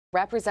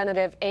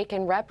Representative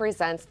Akin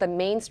represents the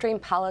mainstream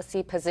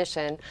policy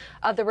position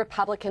of the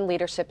Republican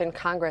leadership in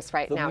Congress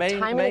right now.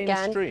 Time and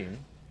again, mainstream?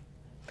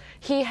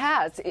 he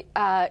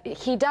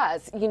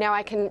does. You know,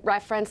 I can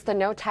reference the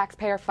No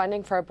Taxpayer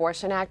Funding for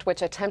Abortion Act,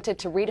 which attempted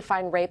to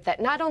redefine rape that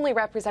not only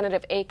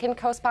Representative Akin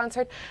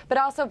co-sponsored, but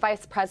also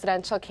Vice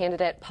Presidential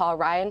candidate Paul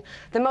Ryan.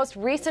 The most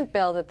recent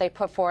bill that they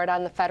put forward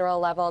on the federal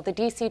level, the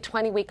D.C.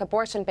 20-week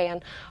abortion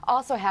ban,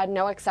 also had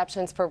no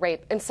exceptions for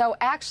rape. And so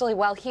actually,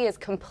 while he is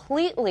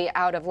completely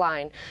out of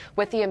line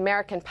with the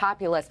American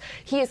populace,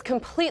 he is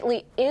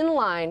completely in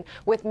line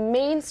with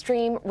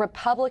mainstream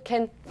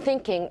Republican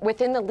thinking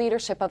within the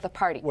leadership of the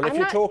party. Well, if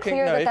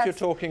you're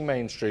talking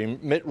mainstream,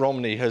 Mitt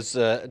Romney has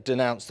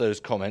denounced those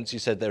comments. He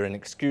said they're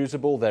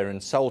inexcusable, they're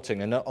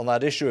insulting. And on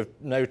that issue of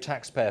no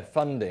taxpayer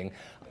funding,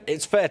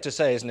 it's fair to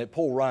say, isn't it,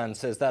 Paul Ryan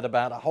says that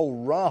about a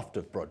whole raft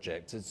of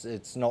projects.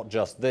 It's not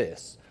just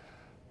this.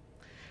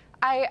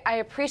 I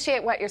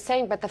appreciate what you're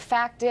saying, but the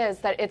fact is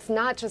that it's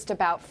not just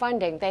about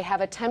funding. They have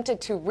attempted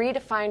to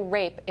redefine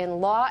rape in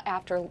law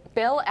after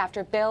bill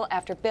after bill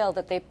after bill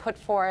that they put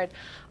forward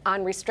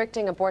on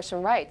restricting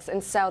abortion rights.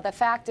 And so the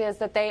fact is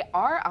that they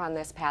are on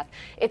this path.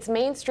 It's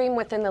mainstream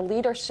within the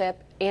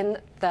leadership in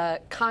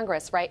the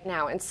Congress right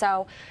now. And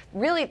so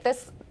really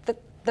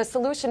the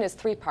solution is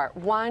three-part.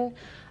 One,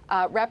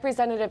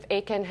 Representative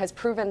Akin has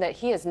proven that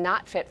he is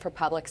not fit for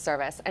public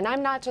service. And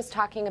I'm not just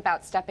talking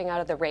about stepping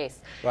out of the race.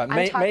 Right.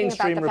 I'm talking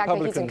mainstream about the fact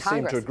Republicans that he's in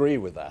Congress. seem to agree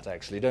with that,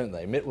 actually, don't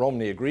they? Mitt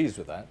Romney agrees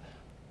with that.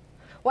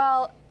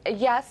 Well,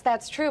 yes,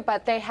 that's true,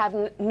 but they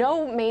have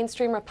no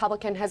mainstream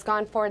Republican has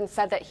gone forward and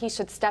said that he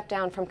should step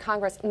down from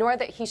Congress, nor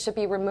that he should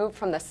be removed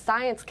from the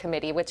Science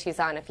Committee, which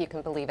he's on, if you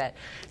can believe it.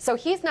 So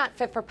he's not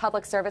fit for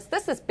public service.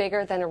 This is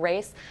bigger than a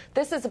race.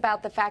 This is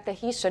about the fact that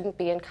he shouldn't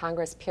be in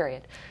Congress,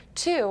 period.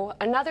 Two,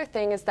 another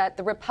thing is that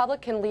the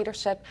Republican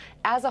leadership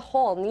as a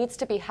whole needs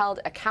to be held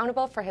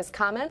accountable for his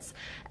comments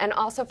and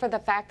also for the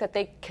fact that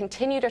they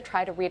continue to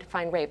try to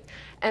redefine rape.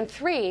 And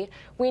three,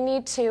 we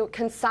need to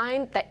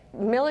consign the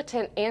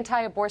militant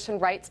anti-abortion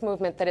rights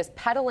movement that is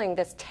peddling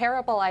this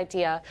terrible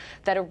idea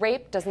that a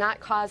rape does not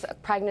cause a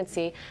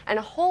pregnancy and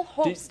a whole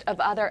host of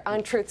other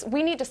untruths.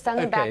 We need to send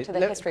them back to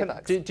the history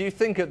books. Do you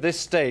think at this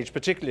stage,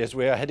 particularly as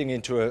we are heading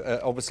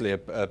into obviously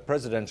a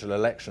presidential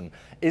election,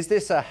 is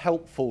this a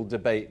helpful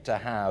debate to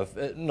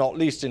have, not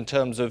least in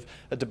terms of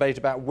a debate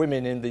about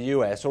women in the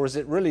US, or is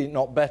it really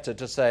not better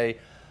to say,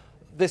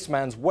 this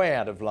man's way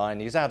out of line,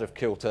 he's out of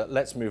kilter,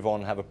 let's move on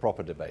and have a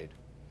proper debate?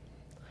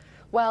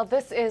 Well,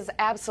 this is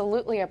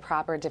absolutely a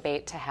proper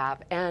debate to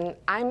have, and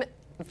I'm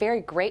very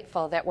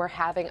grateful that we're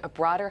having a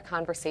broader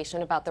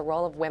conversation about the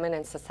role of women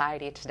in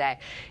society today.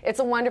 It's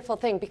a wonderful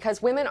thing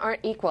because women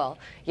aren't equal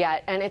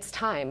yet, and it's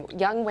time.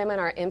 Young women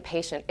are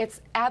impatient. It's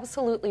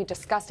absolutely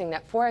disgusting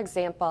that, for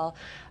example,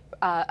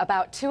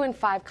 about 2 in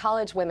 5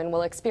 college women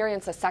will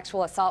experience a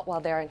sexual assault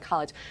while they're in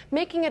college,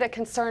 making it a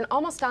concern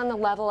almost on the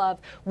level of,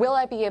 will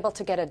I be able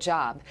to get a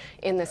job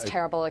in this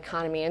terrible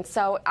economy? And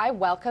so I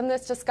welcome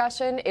this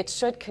discussion. It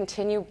should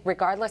continue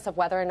regardless of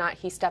whether or not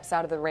he steps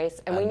out of the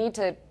race, and we need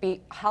to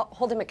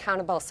hold him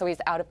accountable so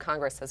he's out of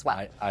Congress as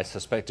well. I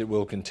suspect it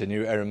will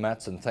continue. Erin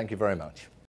Matson, thank you very much.